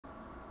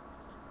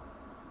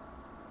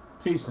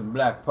Peace and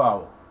black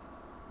power.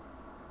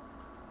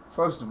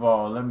 First of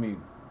all, let me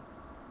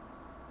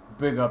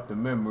big up the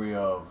memory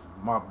of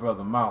my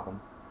brother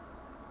Malcolm,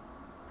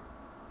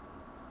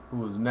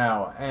 who is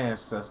now an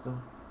ancestor.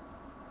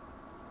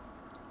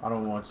 I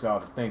don't want y'all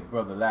to think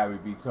Brother Larry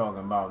be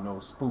talking about no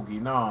spooky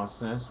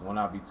nonsense when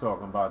I be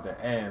talking about the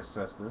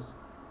ancestors.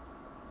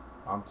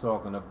 I'm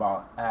talking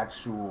about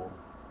actual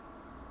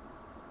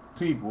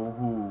people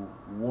who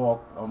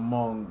walked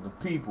among the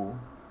people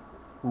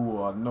who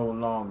are no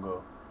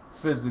longer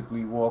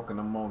physically walking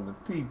among the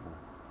people.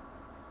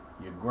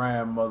 Your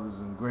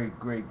grandmothers and great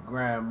great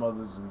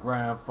grandmothers and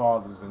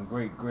grandfathers and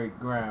great great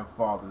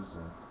grandfathers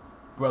and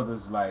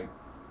brothers like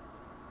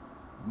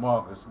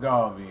Marcus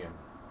Garvey and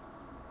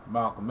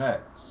Malcolm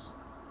X,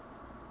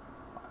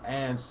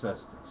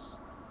 ancestors,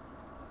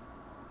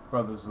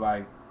 brothers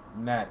like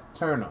Nat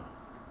Turner,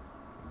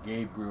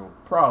 Gabriel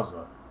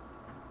Prosser,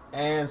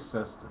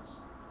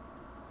 ancestors.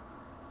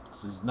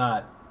 This is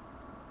not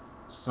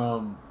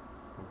some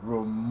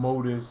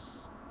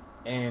remotest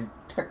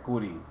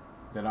antiquity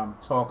that I'm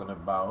talking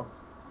about,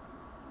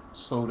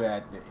 so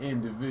that the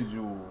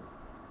individual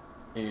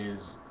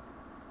is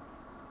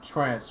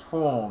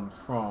transformed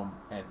from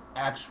an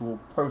actual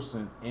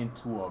person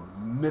into a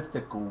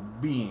mythical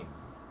being.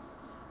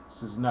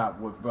 This is not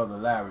what Brother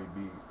Larry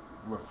be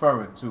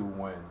referring to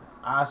when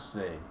I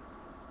say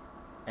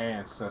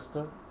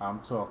ancestor.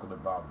 I'm talking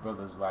about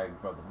brothers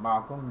like Brother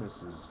Malcolm.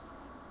 This is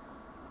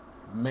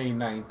May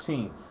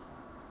 19th,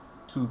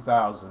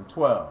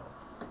 2012,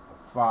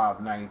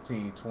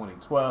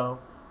 5/19/2012.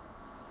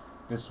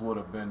 This would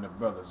have been the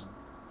brother's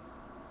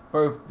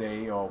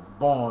birthday or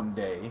born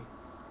day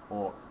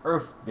or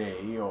Earth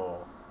Day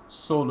or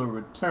Solar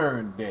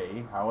Return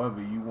Day,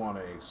 however you want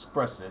to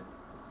express it.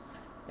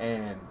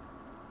 And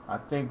I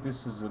think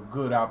this is a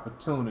good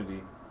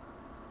opportunity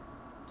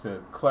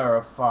to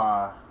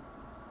clarify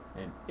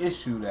an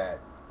issue that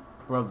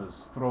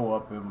brothers throw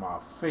up in my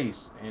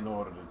face in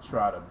order to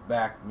try to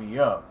back me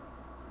up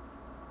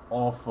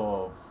off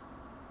of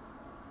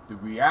the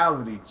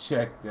reality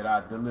check that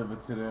I deliver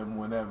to them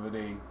whenever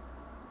they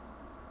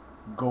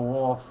go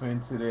off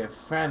into their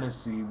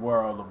fantasy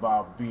world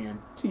about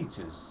being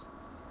teachers,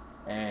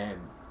 and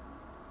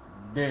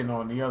then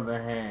on the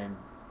other hand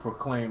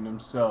proclaim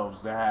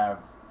themselves to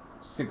have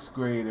sixth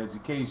grade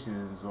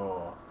educations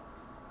or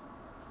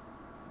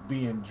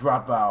being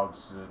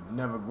dropouts and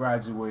never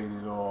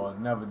graduated or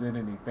never did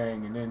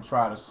anything, and then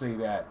try to say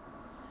that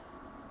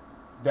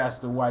that's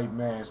the white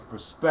man's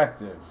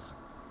perspective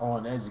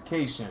on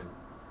education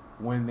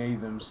when they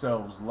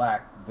themselves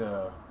lack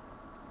the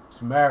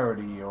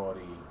temerity or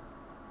the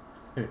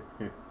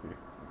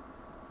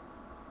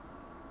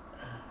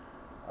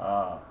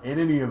in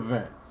any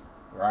event,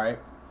 right?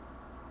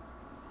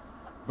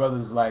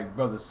 Brothers like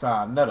Brother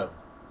Sinetta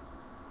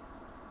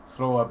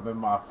throw up in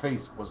my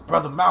face, was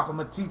Brother Malcolm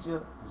a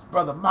teacher? Was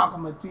Brother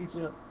Malcolm a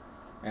teacher?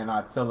 And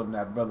I tell him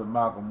that Brother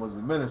Malcolm was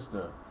a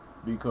minister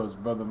because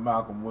Brother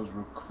Malcolm was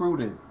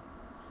recruited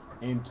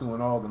into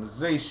an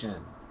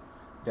organization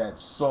that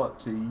sought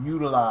to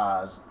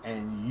utilize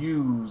and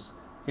use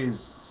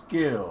his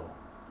skill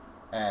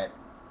at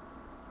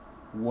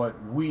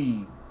what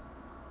we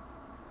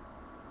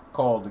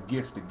call the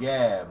gift of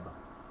gab,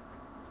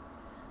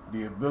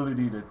 the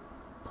ability to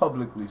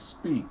publicly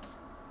speak,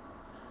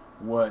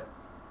 what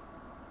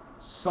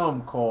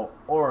some call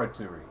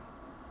oratory.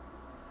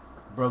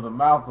 Brother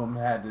Malcolm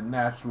had the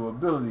natural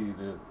ability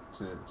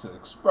to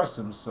express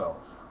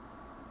himself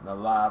in a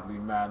lively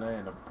manner,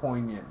 in a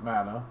poignant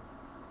manner,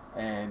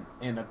 and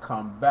in a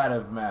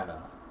combative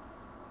manner.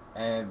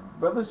 And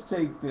brothers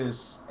take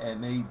this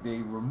and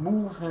they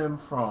remove him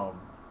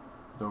from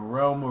the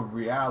realm of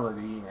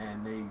reality,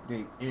 and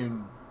they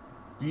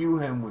imbue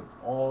him with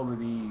all of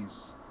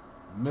these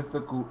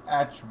mythical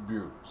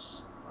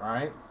attributes,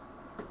 right?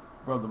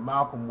 Brother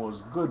Malcolm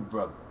was good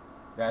brother.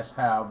 That's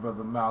how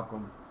Brother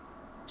Malcolm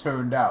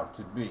turned out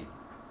to be.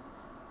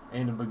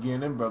 In the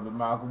beginning, Brother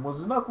Malcolm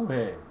was a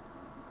knucklehead.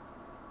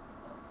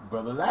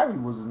 Brother Larry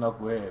was a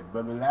knucklehead.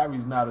 Brother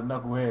Larry's not a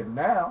knucklehead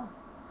now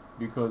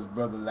because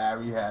Brother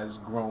Larry has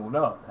grown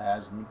up,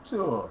 has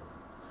matured.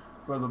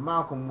 Brother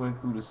Malcolm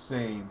went through the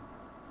same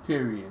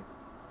period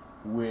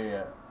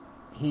where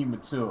he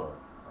matured,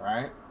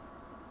 right?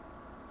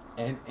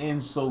 And in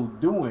so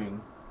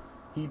doing,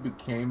 he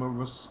became a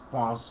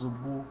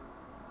responsible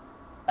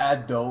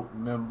adult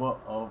member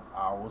of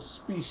our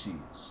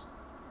species.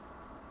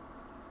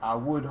 I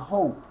would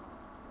hope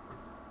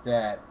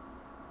that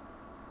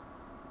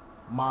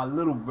my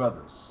little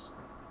brothers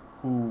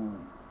who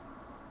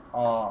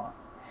are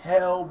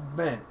hell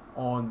bent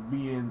on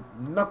being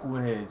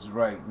knuckleheads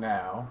right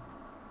now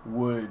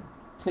would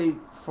take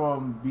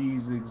from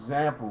these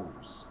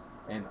examples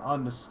and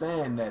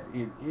understand that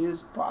it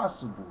is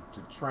possible to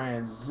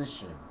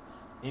transition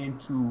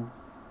into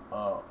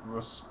a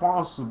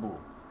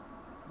responsible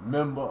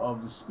member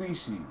of the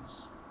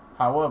species.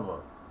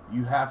 However,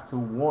 you have to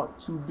want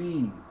to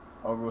be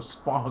a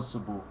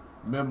responsible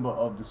member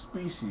of the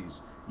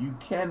species. You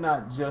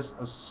cannot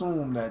just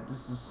assume that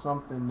this is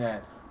something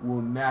that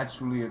will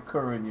naturally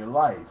occur in your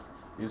life.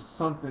 It's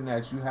something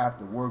that you have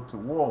to work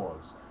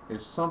towards.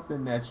 It's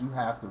something that you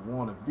have to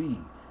want to be.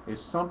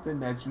 It's something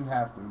that you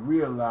have to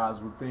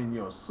realize within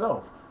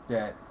yourself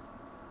that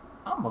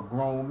I'm a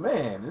grown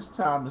man. It's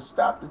time to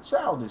stop the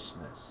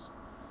childishness.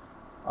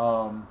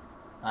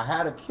 I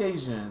had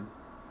occasion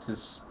to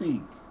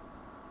speak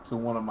to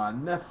one of my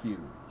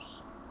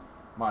nephews,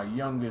 my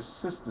youngest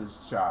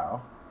sister's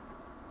child,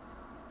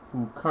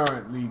 who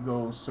currently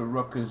goes to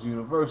Rutgers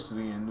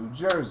University in New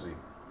Jersey.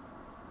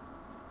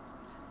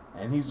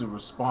 And he's a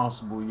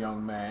responsible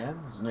young man.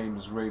 His name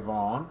is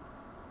Rayvon,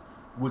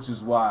 which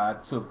is why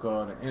I took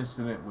the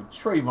incident with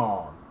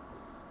Trayvon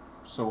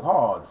so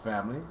hard,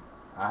 family.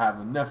 I have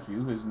a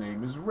nephew. His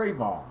name is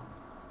Rayvon.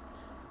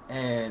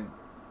 And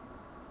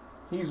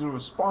he's a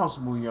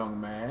responsible young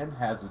man,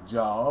 has a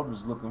job,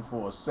 is looking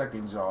for a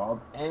second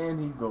job, and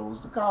he goes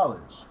to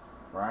college,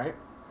 right?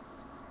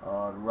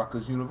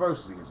 Rutgers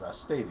University, as I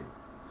stated.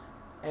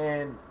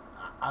 And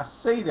I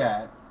say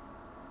that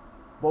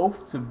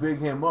both to big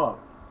him up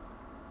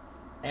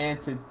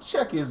and to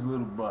check his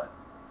little butt,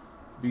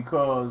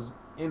 because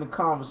in the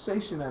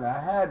conversation that I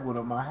had with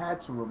him, I had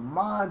to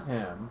remind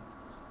him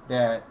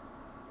that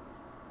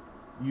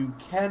you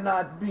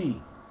cannot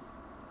be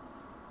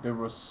the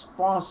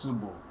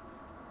responsible,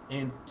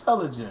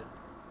 intelligent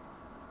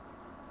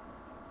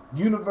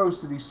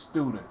university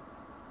student,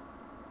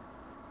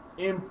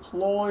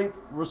 employed,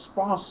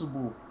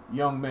 responsible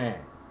young man,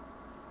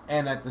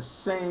 and at the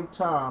same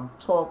time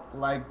talk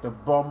like the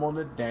bum on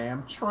the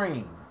damn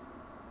train.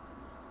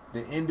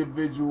 The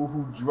individual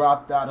who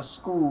dropped out of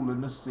school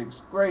in the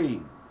 6th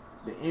grade.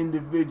 The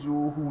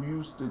individual who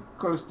used to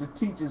curse the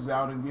teachers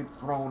out and get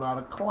thrown out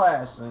of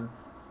class and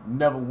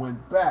never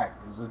went back.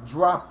 Is a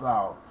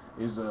dropout.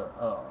 Is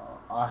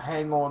a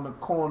hang on the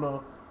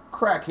corner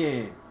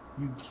crackhead.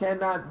 You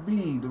cannot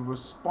be the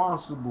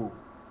responsible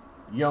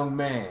young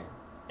man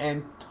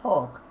and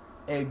talk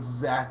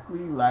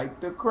exactly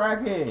like the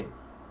crackhead.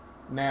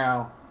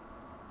 Now,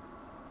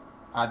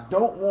 I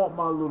don't want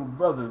my little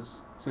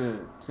brothers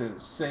to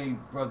say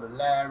Brother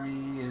Larry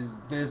is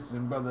this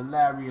and Brother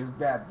Larry is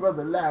that.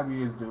 Brother Larry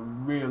is the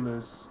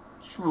realest,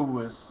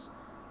 truest,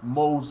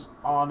 most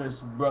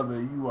honest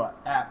brother you are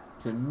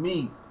apt to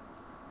meet.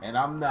 And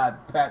I'm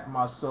not patting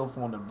myself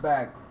on the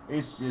back.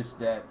 It's just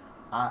that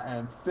I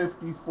am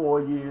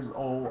 54 years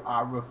old.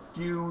 I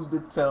refuse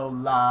to tell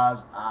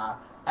lies. I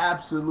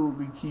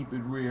absolutely keep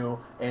it real.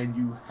 And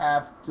you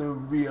have to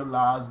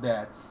realize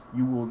that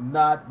you will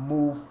not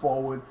move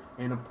forward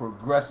in a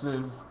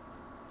progressive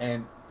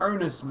and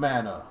earnest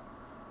manner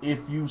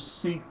if you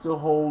seek to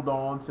hold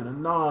on to the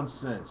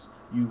nonsense.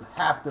 You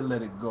have to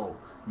let it go.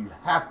 You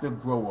have to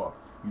grow up.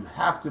 You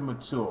have to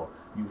mature.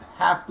 You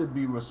have to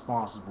be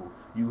responsible.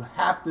 You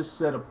have to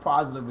set a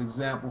positive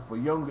example for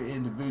younger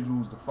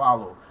individuals to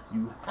follow.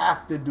 You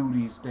have to do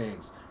these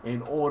things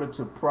in order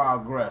to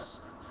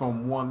progress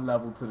from one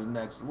level to the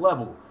next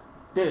level.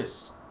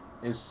 This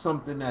is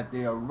something that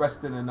they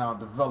arrested in our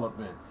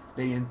development.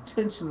 They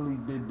intentionally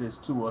did this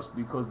to us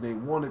because they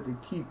wanted to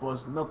keep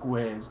us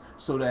knuckleheads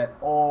so that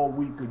all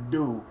we could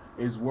do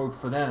is work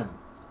for them.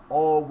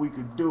 All we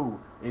could do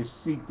is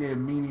seek their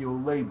menial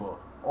labor.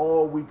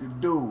 All we could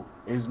do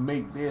is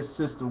make their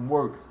system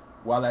work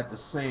while at the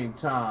same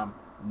time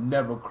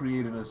never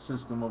creating a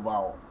system of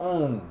our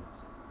own.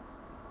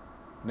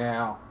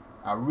 Now,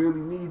 I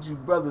really need you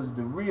brothers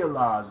to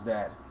realize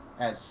that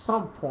at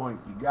some point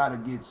you got to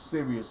get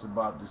serious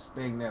about this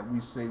thing that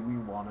we say we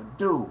want to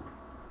do.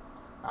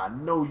 I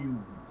know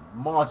you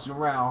march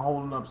around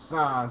holding up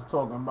signs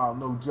talking about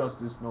no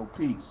justice, no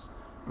peace.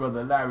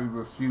 Brother Larry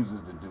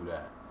refuses to do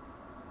that.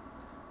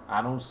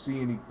 I don't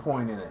see any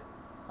point in it.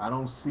 I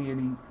don't see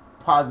any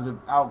positive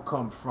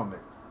outcome from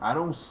it. I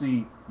don't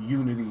see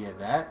unity in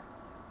that.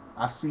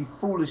 I see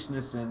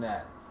foolishness in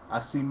that. I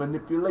see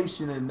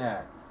manipulation in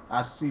that.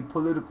 I see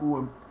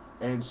political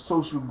and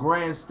social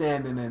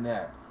grandstanding in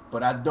that.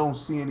 But I don't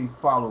see any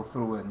follow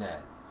through in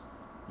that.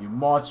 You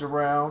march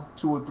around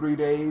 2 or 3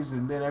 days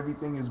and then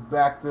everything is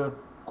back to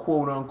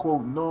quote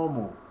unquote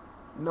normal.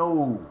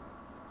 No.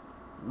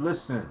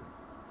 Listen.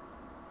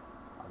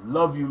 I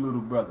love you,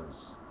 little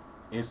brothers.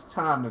 It's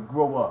time to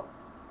grow up.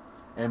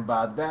 And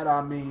by that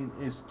I mean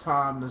it's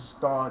time to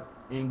start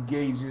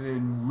engaging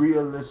in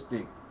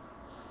realistic,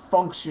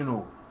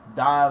 functional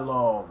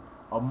dialogue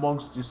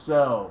amongst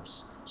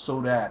yourselves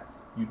so that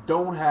you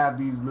don't have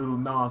these little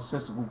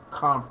nonsensical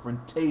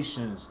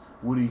confrontations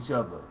with each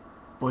other,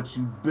 but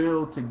you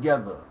build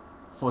together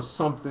for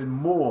something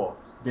more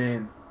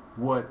than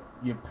what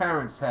your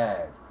parents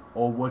had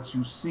or what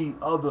you see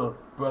other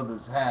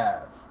brothers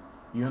have.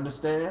 You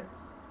understand?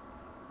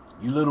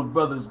 You little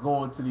brothers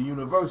going to the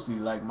university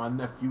like my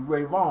nephew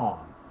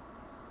Rayvon.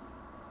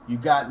 You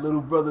got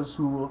little brothers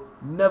who will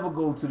never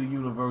go to the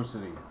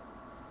university.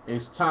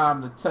 It's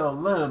time to tell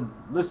them,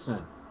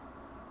 listen,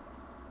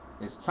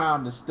 it's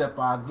time to step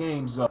our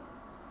games up.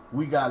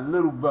 We got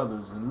little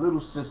brothers and little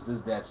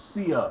sisters that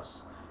see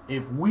us.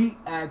 If we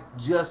act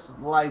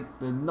just like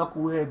the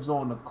knuckleheads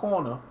on the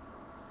corner,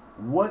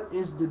 what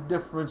is the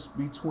difference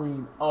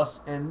between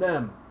us and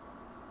them?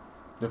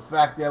 The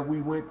fact that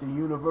we went to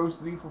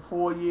university for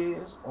 4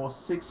 years or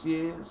 6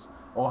 years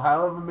or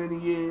however many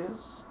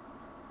years,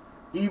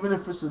 even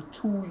if it's a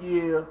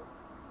 2-year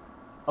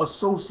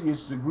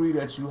associate's degree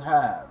that you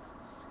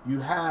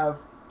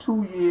have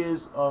 2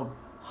 years of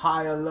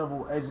higher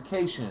level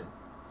education.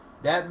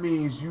 That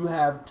means you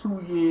have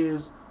 2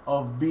 years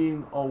of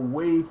being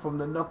away from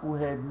the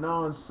knucklehead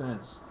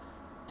nonsense.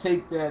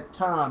 Take that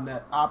time,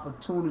 that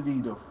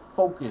opportunity to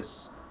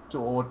focus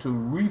or to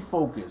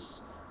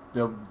refocus.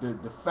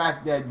 The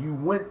fact that you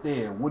went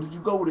there, what did you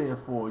go there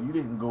for? You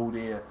didn't go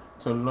there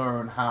to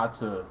learn how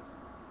to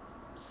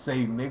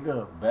say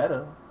nigga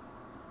better.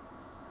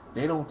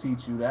 They don't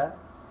teach you that.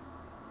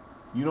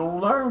 You don't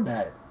learn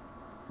that.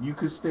 You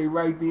could stay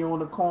right there on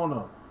the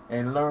corner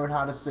and learn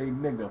how to say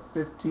nigga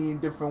 15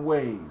 different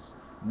ways.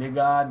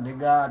 Nigga,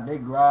 nigga,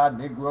 nigra,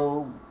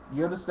 negro.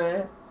 You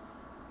understand?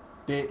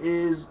 There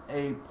is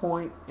a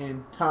point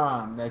in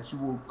time that you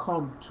will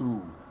come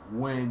to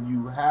when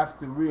you have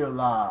to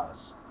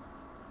realize,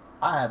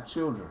 I have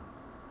children.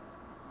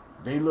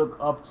 They look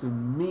up to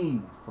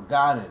me for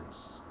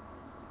guidance.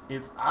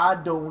 If I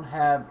don't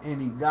have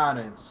any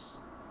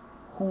guidance,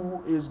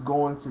 who is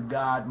going to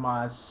guide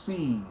my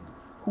seed?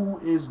 Who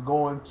is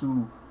going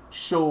to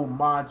show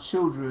my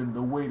children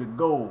the way to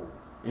go?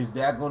 Is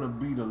that going to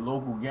be the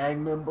local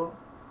gang member?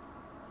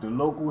 The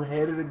local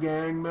head of the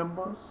gang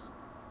members?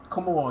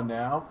 Come on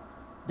now.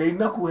 They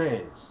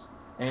knuckleheads.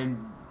 And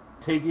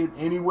take it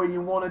any way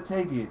you want to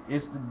take it.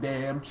 It's the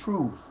damn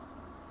truth.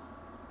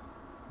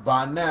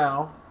 By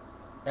now,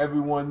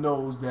 everyone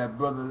knows that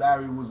Brother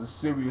Larry was a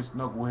serious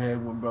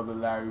knucklehead when Brother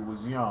Larry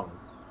was young.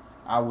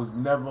 I was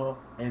never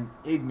an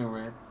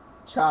ignorant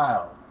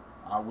child.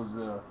 I was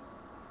a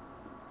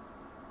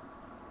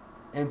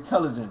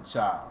intelligent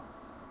child.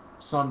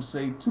 Some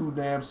say too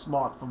damn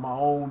smart for my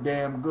own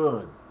damn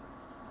good.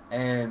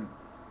 And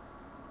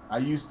I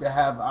used to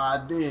have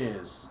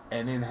ideas,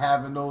 and in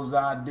having those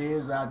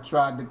ideas, I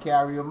tried to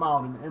carry them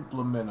out and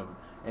implement them,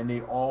 and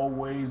they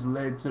always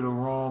led to the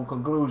wrong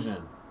conclusion.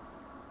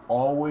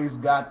 Always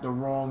got the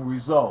wrong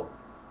result.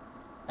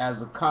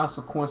 As a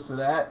consequence of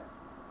that,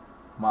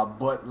 my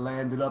butt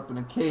landed up in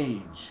a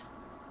cage,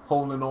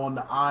 holding on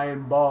to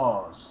iron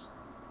bars,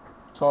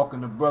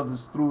 talking to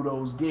brothers through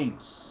those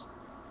gates.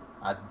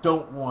 I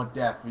don't want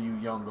that for you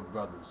younger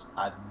brothers.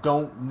 I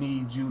don't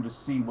need you to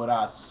see what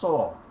I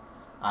saw.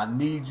 I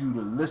need you to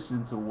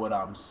listen to what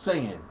I'm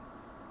saying.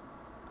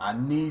 I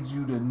need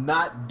you to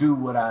not do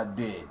what I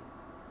did.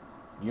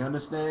 You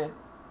understand?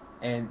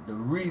 And the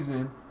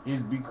reason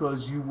is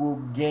because you will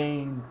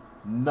gain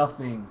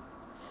nothing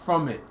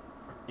from it.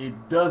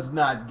 It does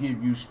not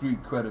give you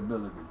street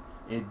credibility.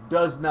 It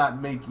does not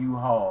make you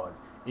hard.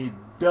 It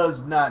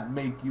does not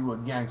make you a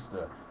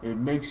gangster. It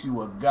makes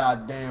you a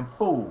goddamn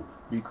fool,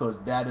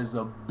 because that is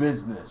a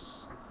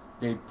business.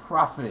 They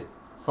profit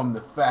from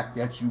the fact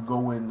that you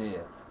go in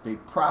there. They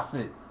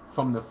profit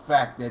from the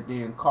fact that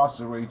they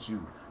incarcerate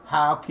you.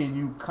 How can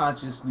you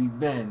consciously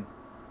then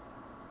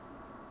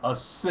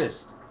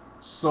assist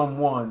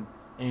someone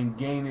in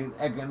gaining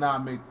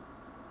economic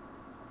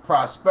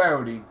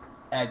prosperity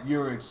at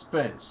your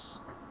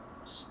expense,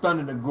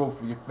 stunning the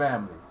growth of your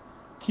family,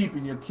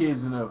 keeping your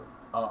kids in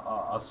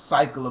a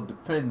cycle of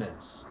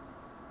dependence?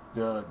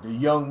 The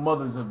young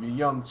mothers of your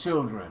young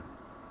children,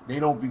 they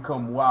don't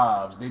become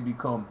wives, they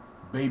become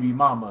baby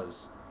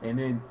mamas, and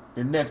then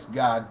the next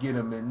guy get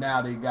them, and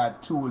now they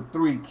got 2 or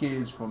 3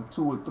 kids from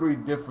 2 or 3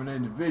 different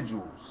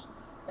individuals,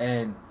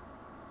 and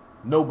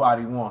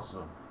nobody wants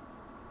them.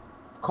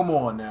 Come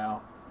on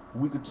now.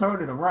 We could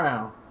turn it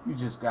around. You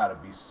just got to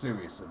be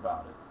serious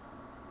about it.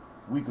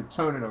 We could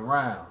turn it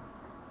around.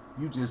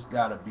 You just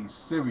got to be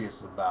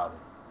serious about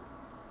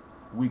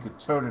it. We could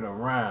turn it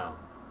around.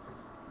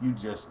 You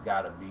just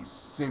got to be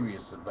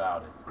serious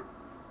about it.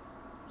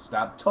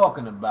 Stop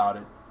talking about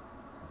it.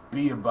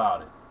 Be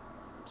about it.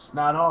 It's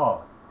not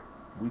hard.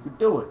 We could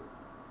do it.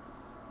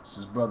 This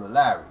is Brother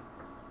Larry.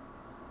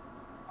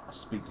 I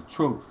speak the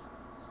truth.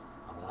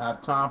 I don't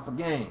have time for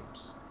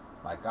games.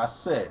 Like I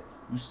said,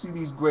 you see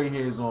these gray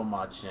hairs on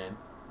my chin.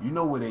 You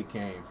know where they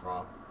came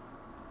from.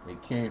 They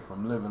came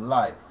from living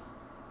life.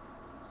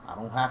 I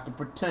don't have to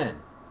pretend.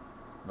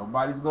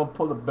 Nobody's going to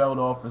pull the belt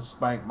off and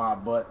spank my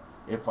butt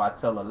if I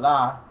tell a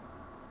lie.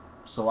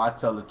 So I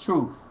tell the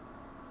truth.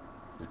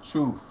 The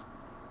truth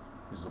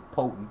is a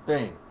potent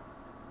thing.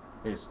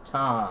 It's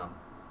time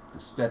to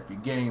step your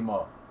game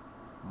up.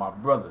 My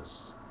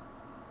brothers,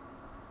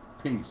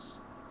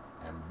 peace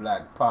and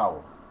black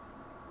power.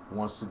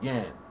 Once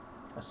again,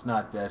 that's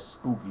not that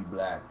spooky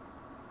black.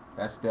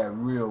 That's that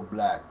real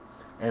black.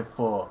 And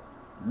for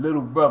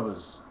little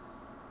brothers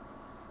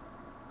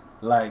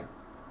like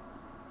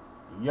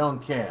Young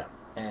Camp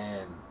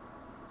and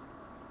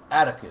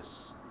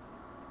Atticus,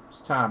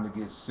 it's time to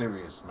get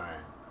serious,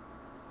 man.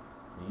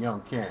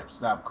 Young Camp,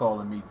 stop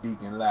calling me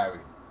Deacon Larry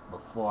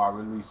before I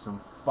release some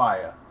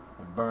fire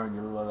and burn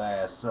your little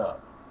ass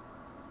up.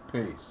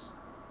 Peace.